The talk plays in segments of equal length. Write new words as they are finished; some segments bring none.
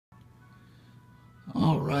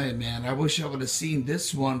Alright, man. I wish I would have seen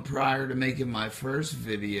this one prior to making my first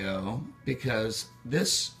video, because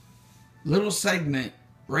this little segment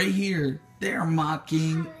right here, they're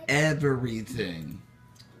mocking everything.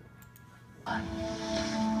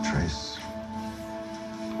 Trace.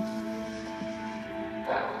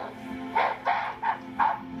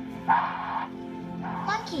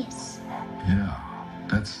 Monkeys. Yeah,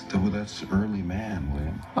 that's early man,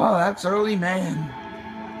 William. Oh, that's early man.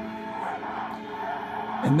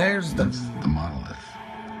 And there's That's the monolith.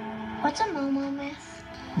 What's a Momo myth?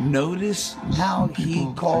 Notice how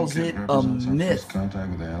he calls it a myth. First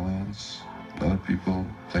contact with aliens. Other people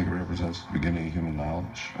think it represents the beginning of human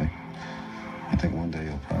knowledge. I think one day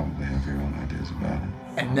you'll probably have your own ideas about it.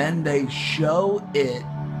 And then they show it.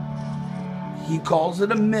 He calls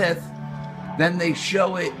it a myth. Then they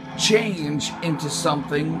show it change into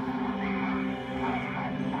something.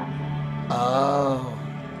 Oh,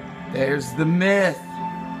 there's the myth.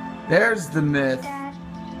 There's the myth. Dad,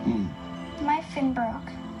 my fin broke.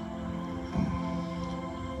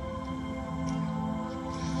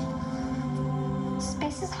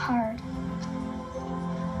 Space is hard.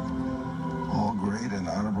 All great and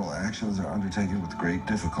honorable actions are undertaken with great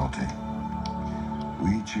difficulty.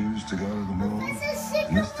 We choose to go to the moon,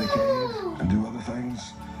 miss the cave, and do other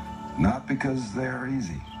things, not because they are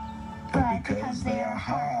easy, but because they are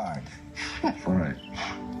hard. Right.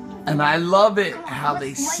 And I love it how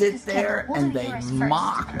they sit there and they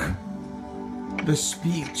mock the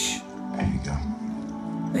speech. There you go.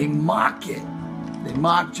 They mock it. They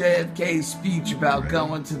mock JFK's speech about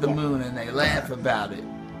going to the moon, and they laugh about it.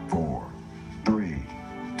 4, 3,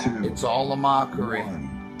 2. It's all a mockery.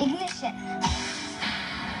 1. Ignition.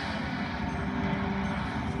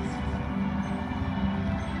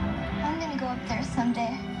 I'm gonna go up there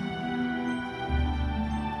someday.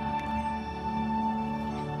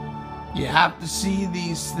 You have to see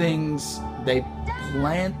these things. They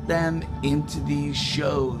plant them into these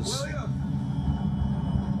shows.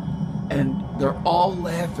 And they're all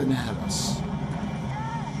laughing at us.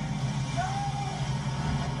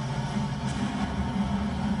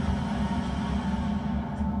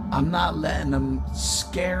 I'm not letting them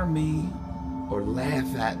scare me or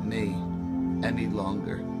laugh at me any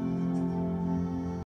longer.